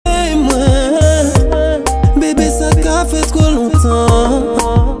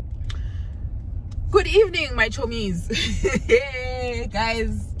chomies. Hey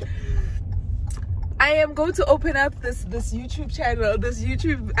guys, I am going to open up this YouTube channel, this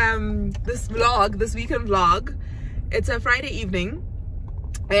vlog, this weekend vlog. It's a Friday evening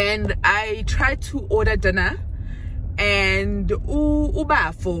and I tried to order dinner, and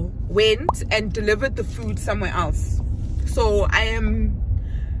Ubafo went and delivered the food somewhere else. So I'm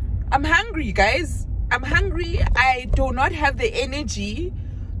hungry, guys. I'm hungry. I do not have the energy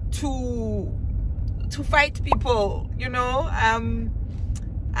to fight people, you know.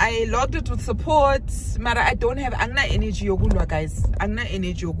 I logged it with support, but I don't have energy yogulwa, guys.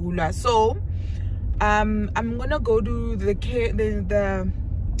 Energy yogulwa. So I'm gonna go to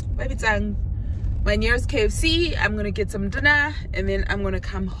my nearest KFC. I'm gonna get some dinner and then I'm gonna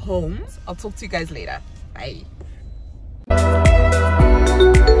come home. I'll talk to you guys later. Bye.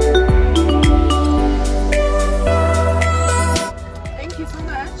 Thank you so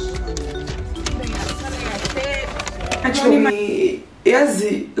much. Actually, yes,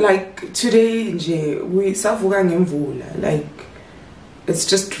 like today we savuka ngemvula, like it's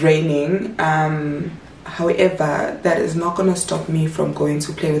just raining. However, that is not gonna stop me from going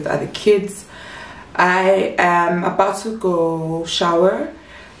to play with other kids. I am about to go shower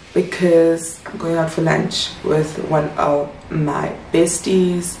because I'm going out for lunch with one of my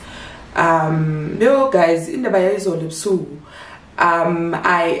besties. Yo guys, in the Bayezolipsu,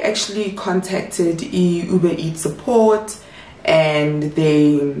 I actually contacted Ubereats support, and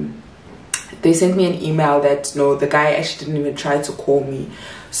they sent me an email that no, the guy actually didn't even try to call me,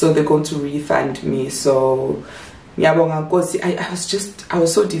 so they're going to refund me. So I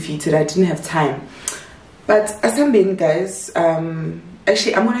was so defeated. I didn't have time. But as I'm being, guys,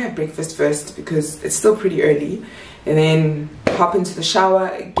 actually I'm gonna have breakfast first because it's still pretty early, and then hop into the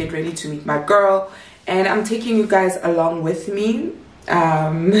shower, get ready to meet my girl, and I'm taking you guys along with me.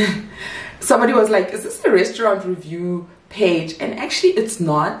 Somebody was like, is this a restaurant review page? And actually it's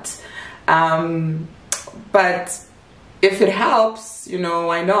not, but if it helps, you know,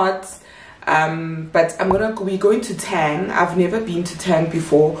 why not? But we're going to Tang. I've never been to Tang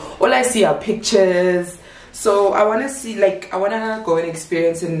before. All I see are pictures, so I want to see, like, I want to go and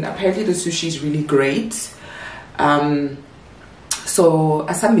experience, and apparently the sushi is really great. So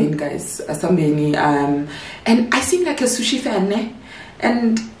asambeni, guys, asambeni. And I seem like a sushi fan, eh?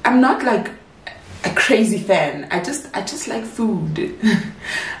 And I'm not like a crazy fan. I just like food.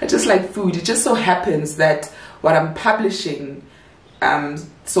 I just like food. It just so happens that what I'm publishing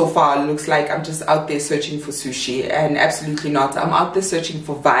so far looks like I'm just out there searching for sushi, and absolutely not. I'm out there searching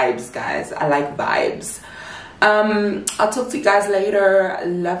for vibes, guys. I like vibes. I'll talk to you guys later.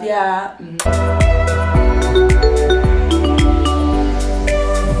 Love ya.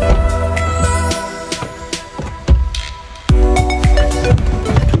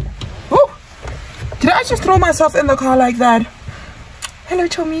 Did I just throw myself in the car like that? Hello,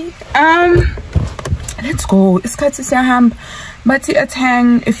 Chomi. Let's go. It's Katsisaham. But at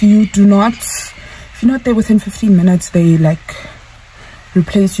Tang, if you're not there within 15 minutes, they like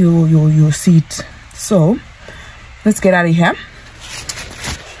replace your seat. So let's get out of here.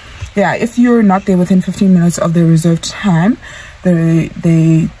 Yeah, if you're not there within 15 minutes of the reserved time,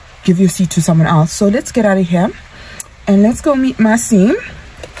 they give your seat to someone else. So let's get out of here and let's go meet Masim.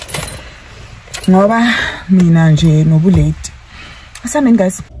 Ngoba mina nje no bulate. Asamen,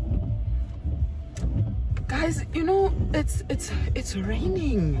 guys. Guys, you know, it's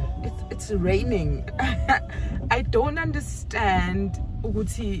raining. It's raining. I don't understand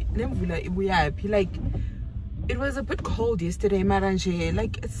ukuthi lemvula ibuyaphi. Like, it was a bit cold yesterday, maranje.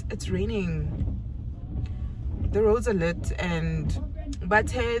 Like, it's raining. The roads are lit, but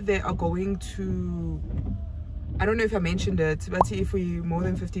they are going to, I don't know if I mentioned it, but if we're more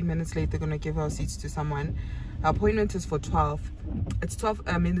than 15 minutes late, they're gonna give our seats to someone. Our appointment is for 12. It's 12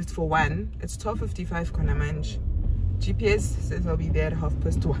 minutes for 1. It's 12:55 Konamanj. GPS says I'll be there at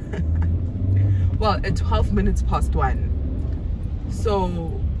 1:30. Well, at 12 minutes past 1. So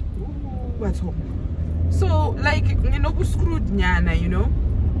what's home? So, like, you know, screwed nyana, you know.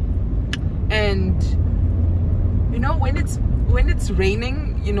 And you know, when it's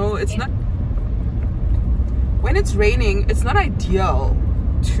raining, you know, it's not, when it's raining, it's not ideal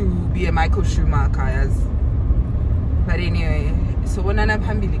to be a Michael Schumacher. But anyway, so banana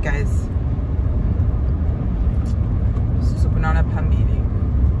pambili, guys. So banana pambili.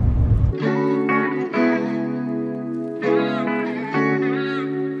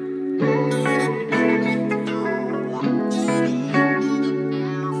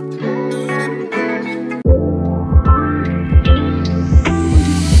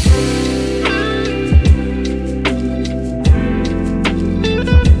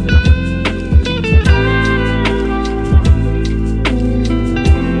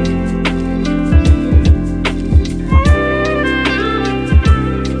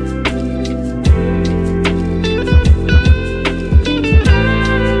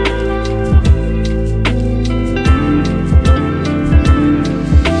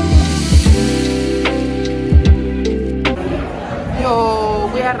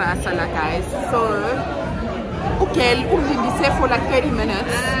 uyarasala guys. So okay, for like 30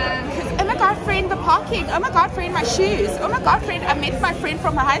 minutes. Oh my god, friend, the parking. Oh my god, friend, my shoes. Oh my god, friend, I met my friend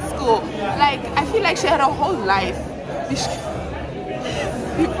from high school. Like, I feel like she had a whole life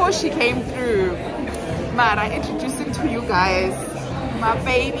before she came through. Man, I introduced him to you guys. My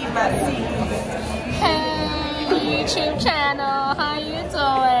baby, Masi. Hey, YouTube channel, how you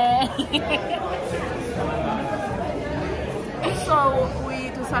doing? So we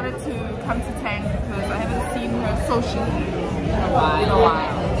decided to come to Tang because I haven't seen her socially in a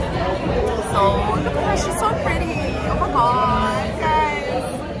while. So look at her, she's so pretty. Oh my god, guys.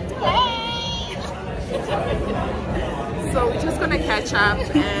 Hey. So we're just gonna catch up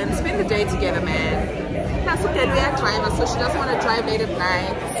and spend the day together, man. Plus, okay, we are driver, so she doesn't want to drive late at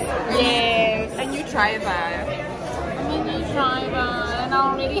night. Yes. A new driver. I'm a new driver and I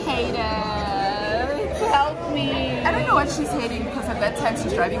already hate it. Help me. I don't know what she's hating because at that time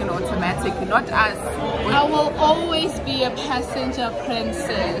she's driving an automatic, not us. I will always be a passenger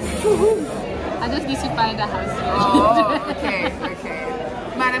princess. I just need to find a husband. Oh, okay.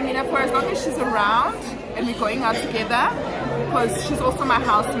 Man, I mean, for as long as she's around and we're going out together, because she's also my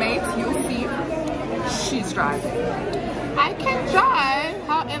housemate, you'll see, she's driving. I can drive,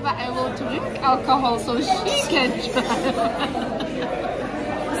 however, I will drink alcohol so she can drive.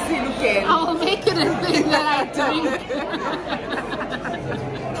 I'll make it a thing that I drink.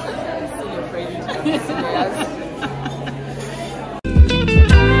 See your friend. Yes.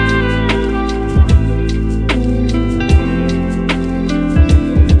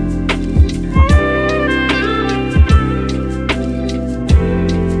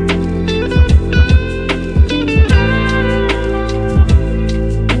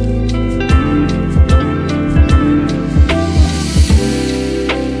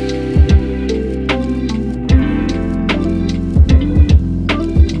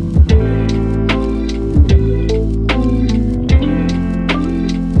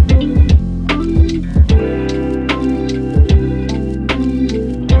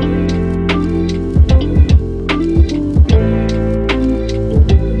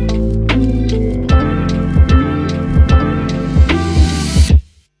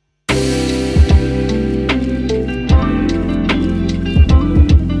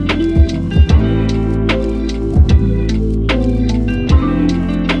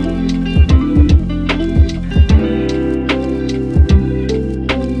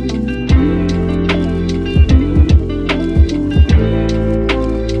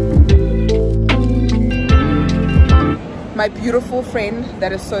 My beautiful friend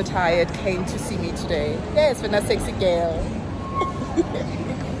that is so tired came to see me today. Yes, when a sexy girl.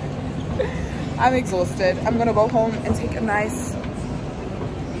 I'm exhausted. I'm gonna go home and take a nice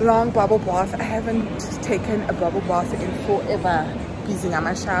long bubble bath. I haven't taken a bubble bath in forever. Busy on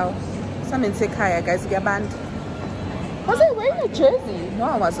my shower. So I'm in Sekaya, guys. Get banned. Was I wearing a jersey? No,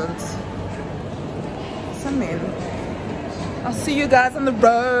 I wasn't. Some in. I'll see you guys on the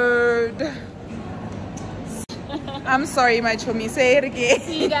road. I'm sorry, my chummy. Say it again.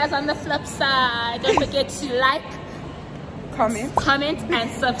 See you guys on the flip side. Don't forget to like, comment,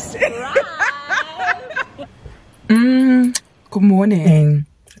 and subscribe. Good morning.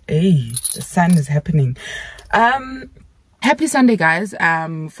 Hey, the sun is happening. Happy Sunday, guys.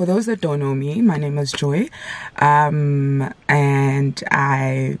 For those that don't know me, my name is Joy. And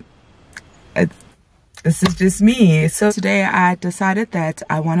this is just me. So today I decided that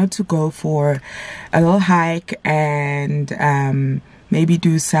I wanted to go for a little hike and maybe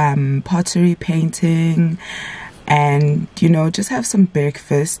do some pottery painting and, you know, just have some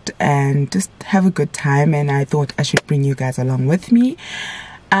breakfast and just have a good time. And I thought I should bring you guys along with me.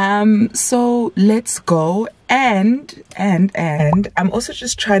 So let's go. And I'm also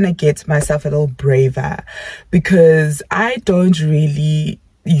just trying to get myself a little braver because I don't really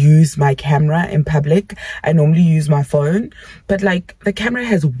use my camera in public. I normally use my phone, but like the camera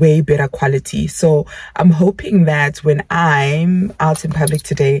has way better quality. So I'm hoping that when I'm out in public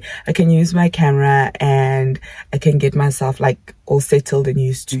today, I can use my camera and I can get myself like all settled and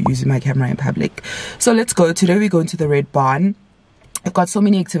used to using my camera in public. So let's go. Today we're going to the Red Barn. I've got so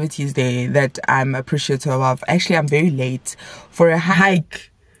many activities there that I'm appreciative of. Actually, I'm very late for a hike.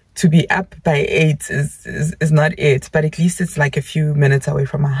 To be up by 8 is not it, but at least it's like a few minutes away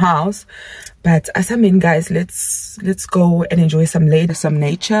from my house. But as I'm in, guys, let's go and enjoy some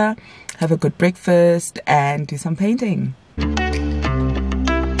nature, have a good breakfast, and do some painting. You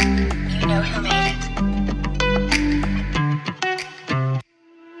know who made it.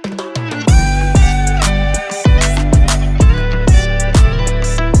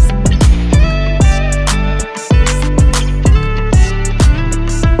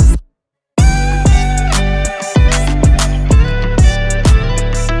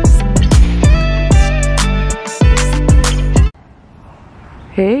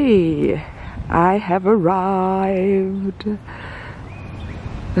 Hey, I have arrived.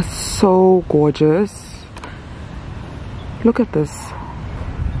 It's so gorgeous. Look at this.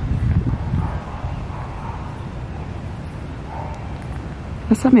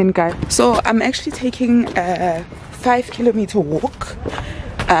 What's up, guys? So I'm actually taking a 5-kilometer walk.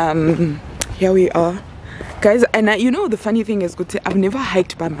 Here we are, guys. And you know the funny thing is, I've never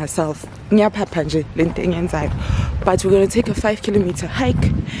hiked by myself. But we're gonna take a 5-kilometer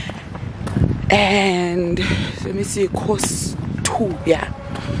hike. And let me see, course 2. Yeah,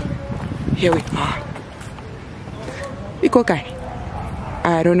 here we are. We go, guy.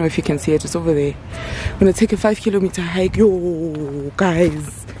 I don't know if you can see it, it's over there. I'm gonna take a 5-kilometer hike. Yo,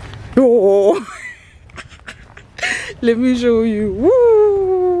 guys. Yo. Let me show you.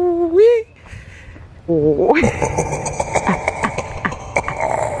 Woo wee. Oh.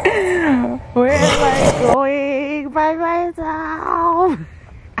 Where am I going by myself?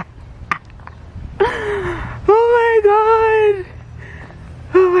 Oh my god.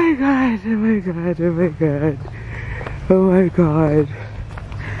 Oh my god. Oh my god. Oh my god. Oh my god.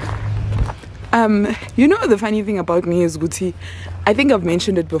 You know the funny thing about me is, Guti, I think I've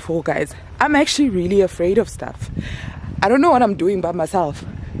mentioned it before, guys. I'm actually really afraid of stuff. I don't know what I'm doing by myself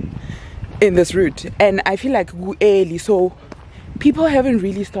in this route, and I feel like early, so people haven't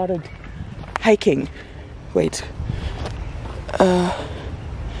really started hiking. Wait, I'm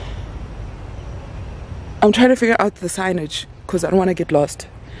trying to figure out the signage because I don't want to get lost.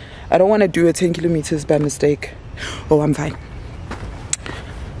 I don't want to do a 10 kilometers by mistake. Oh, I'm fine.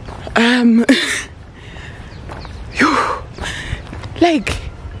 Like,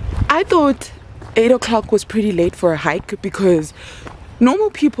 I thought 8 o'clock was pretty late for a hike, because normal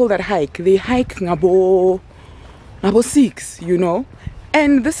people that hike, they hike ngabo 6, you know.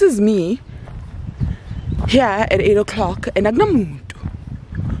 And this is me here at 8 o'clock, and agnamuntu.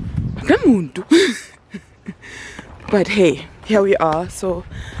 But hey, here we are. So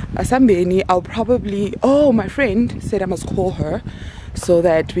asambeni, I'll probably, oh, my friend said I must call her so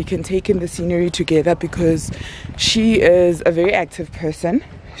that we can take in the scenery together, because she is a very active person.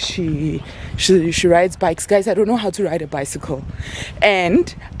 She rides bikes. Guys, I don't know how to ride a bicycle,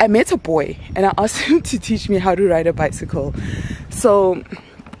 and I met a boy and I asked him to teach me how to ride a bicycle. So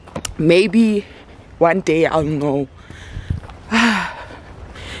maybe one day I'll know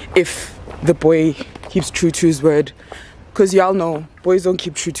if the boy keeps true to his word, because y'all know boys don't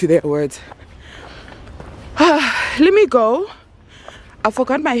keep true to their words. Let me go. I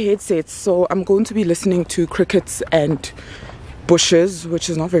forgot my headset, so I'm going to be listening to crickets and bushes, which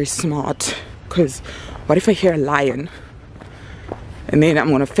is not very smart, because what if I hear a lion and then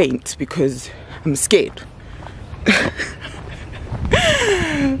I'm gonna faint because I'm scared.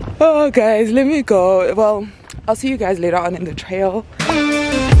 Oh guys, let me go. Well, I'll see you guys later on in the trail.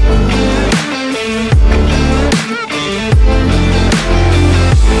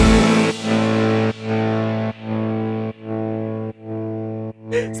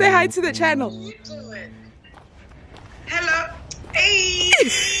 Say hi to the channel. Hello. Hey.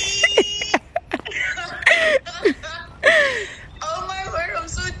 Oh my word, I'm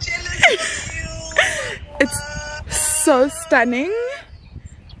so jealous of you. It's so stunning.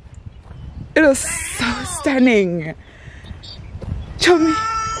 It is so stunning. Show me.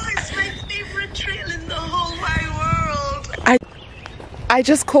 Oh, it's my favorite trail in the whole wide world. I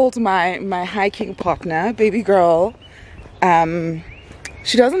just called my hiking partner, baby girl.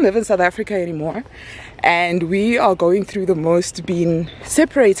 She doesn't live in South Africa anymore, and we are going through the most being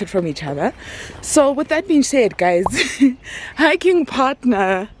separated from each other. So with that being said, guys, hiking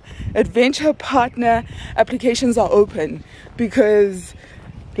partner, adventure partner applications are open, because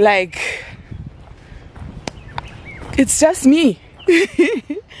like it's just me.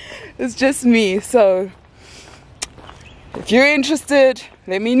 It's just me. So if you're interested,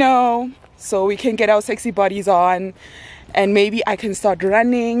 let me know so we can get our sexy bodies on. And maybe I can start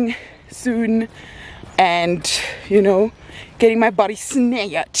running soon and, you know, getting my body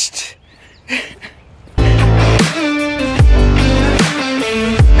snatched.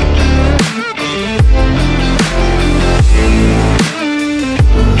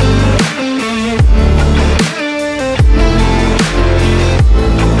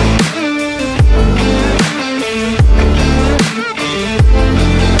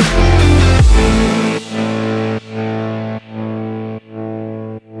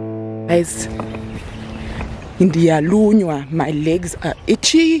 Guys, my legs are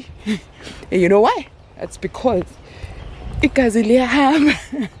itchy. And you know why? That's because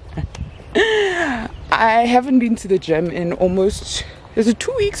I haven't been to the gym in almost, is it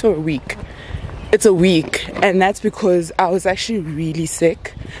 2 weeks or a week? it's a week, and that's because I was actually really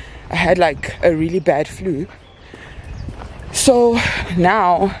sick. I had like a really bad flu. So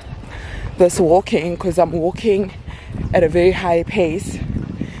now this walking, because I'm walking at a very high pace,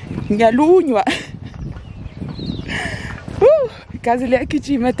 ngiyalunywa. Woo, gazi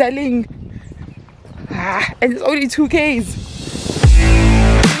liyagijima darling. And it's only 2 Ks.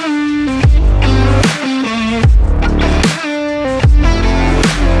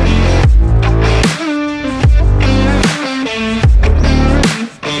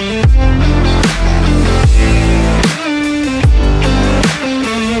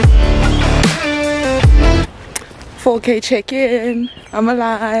 4K check-in. I'm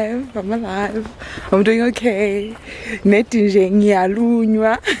alive. I'm doing okay. My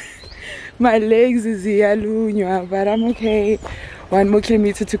legs is yalunywa, but I'm okay. 1 more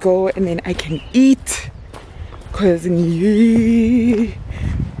kilometer to go, and then I can eat. Cause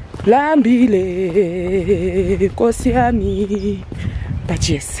lambile kosiami. But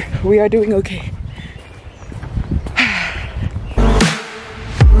yes, we are doing okay.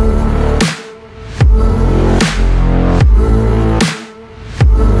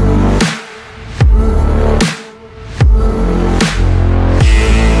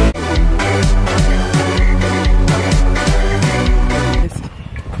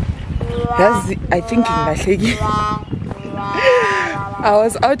 I think I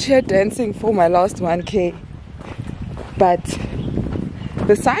was out here dancing for my last 1K, but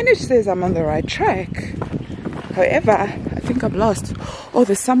the signage says I'm on the right track. However, I think I'm lost. Oh,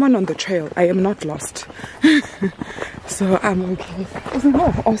 there's someone on the trail. I am not lost. So I'm okay.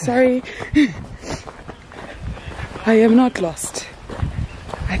 Oh, sorry. I am not lost.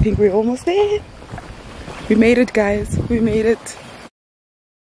 I think we're almost there. We made it, guys. We made it.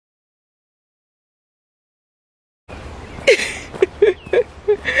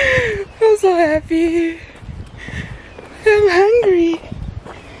 I'm so happy. I'm hungry.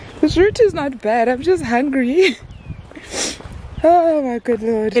 This route is not bad. I'm just hungry. Oh my good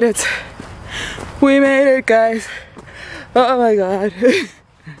lord. We made it. We made it, guys. Oh my god.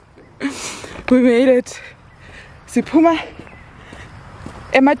 We made it. Siphuma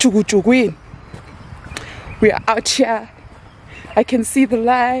emajukujukwini. We are out here. I can see the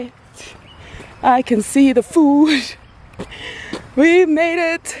light. I can see the food. We made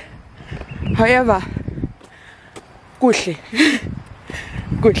it. However, kuhle.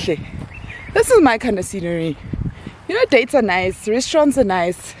 This is my kind of scenery. You know, dates are nice, restaurants are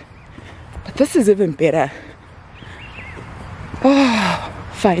nice, but this is even better. Oh,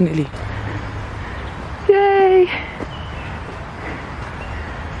 finally. Yay.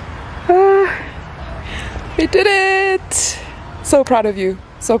 We did it. So proud of you.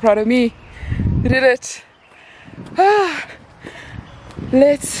 So proud of me. We did it.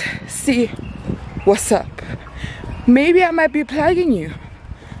 Let's see what's up. Maybe I might be plugging you.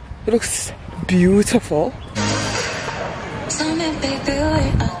 It looks beautiful. Tell me, baby, where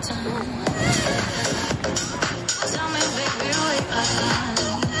I done. Tell me, baby, where I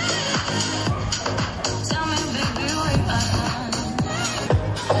done. Tell me, baby, where I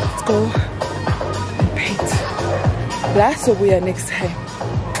done. Let's go and paint. That's what we are next time.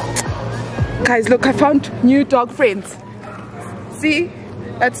 Guys, look, I found new dog friends. See?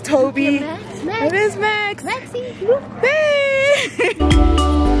 That's Toby. It is Max. Maxie. Hey!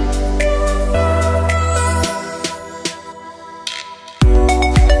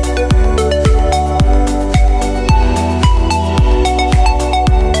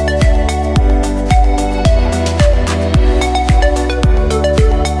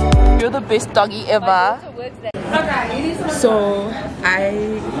 You're the best doggy ever. So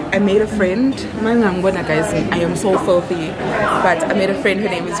I made a friend. Guys, I am so filthy, but I made a friend. Her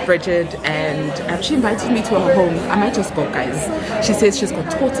name is Bridget, and she invited me to her home. I might just go, guys. She says she's got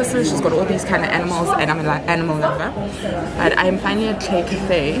tortoises, she's got all these kind of animals, and I'm an animal lover. But I am finally at Clay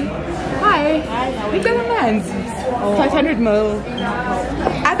Cafe. Hi. Look at the man's 500 ml.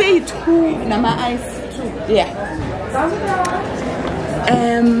 Are they 2 nama ice? 2. Yeah.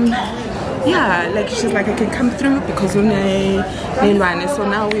 Yeah, like she's like, I can come through because so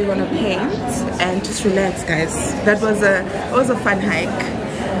now we're gonna paint and just relax, guys. It was a fun hike.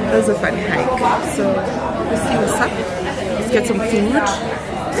 It was a fun hike. So let's see what's up. Let's get some food.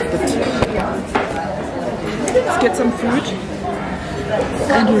 Let's get some food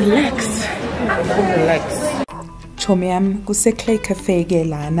and relax. Chomiam Kuse Cafe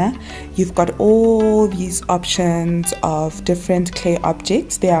Gelana. You've got all these options of different clay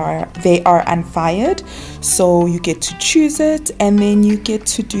objects. They are unfired, so you get to choose it and then you get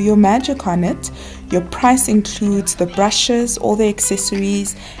to do your magic on it. Your price includes the brushes, all the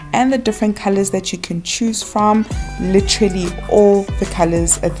accessories, and the different colors that you can choose from. Literally all the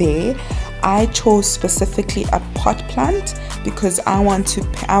colors are there. I chose specifically a pot plant because I want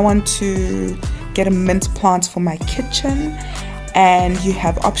to get a mint plant for my kitchen. And you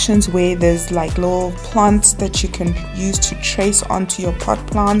have options where there's like little plants that you can use to trace onto your pot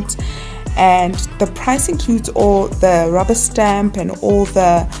plant. And the price includes all the rubber stamp and all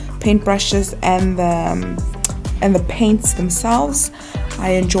the paintbrushes and the paints themselves.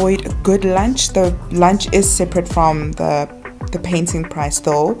 I enjoyed a good lunch. The lunch is separate from the painting price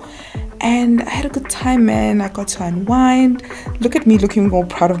though. And I had a good time, man. I got to unwind. Look at me looking all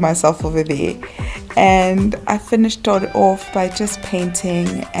proud of myself over there. And I finished it off by just painting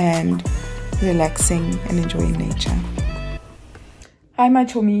and relaxing and enjoying nature. Hi my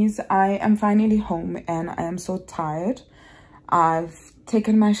chommies, I am finally home and I am so tired. I've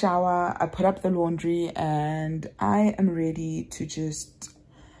taken my shower, I put up the laundry, and I am ready to just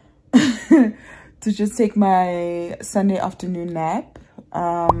take my Sunday afternoon nap.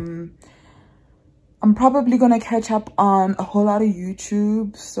 I'm probably gonna catch up on a whole lot of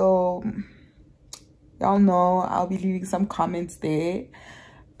YouTube, so y'all know I'll be leaving some comments there.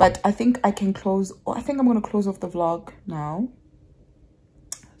 But I think I'm gonna close off the vlog now.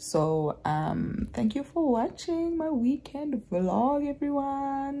 So thank you for watching my weekend vlog,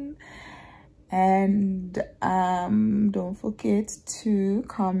 everyone. And don't forget to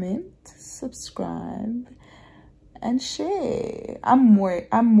comment, subscribe, and share. I'm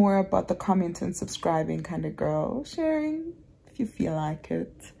more about the comment and subscribing kind of girl. Sharing if you feel like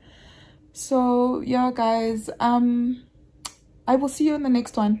it. So yeah guys, I will see you in the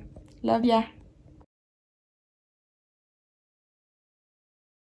next one. Love ya.